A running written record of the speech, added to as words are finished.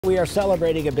We are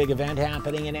celebrating a big event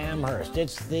happening in Amherst.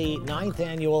 It's the 9th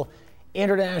annual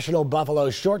International Buffalo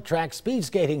Short Track Speed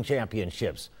Skating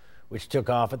Championships, which took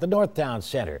off at the Northtown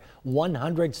Center.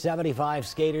 175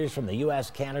 skaters from the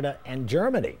U.S., Canada, and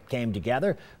Germany came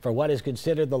together for what is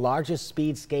considered the largest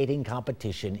speed skating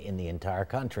competition in the entire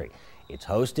country. It's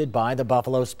hosted by the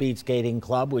Buffalo Speed Skating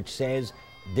Club, which says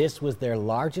this was their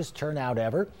largest turnout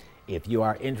ever. If you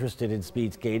are interested in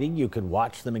speed skating, you can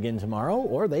watch them again tomorrow,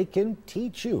 or they can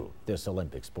teach you this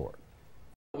Olympic sport.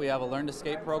 We have a Learn to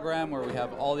Skate program where we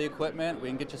have all the equipment. We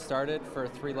can get you started for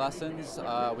 3 lessons.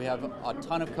 We have a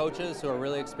ton of coaches who are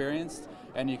really experienced,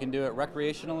 and you can do it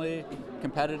recreationally,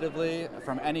 competitively,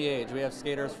 from any age. We have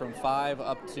skaters from 5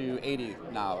 up to 80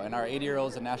 now, and our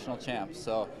 80-year-old is a national champ.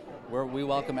 So we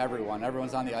welcome everyone.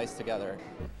 Everyone's on the ice together.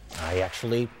 I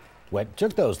actually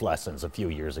took those lessons a few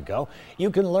years ago.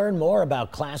 You can learn more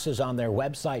about classes on their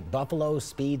website,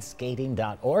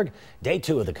 buffalospeedskating.org. Day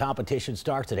 2 of the competition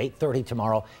starts at 8:30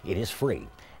 tomorrow. It is free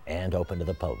and open to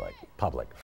the public.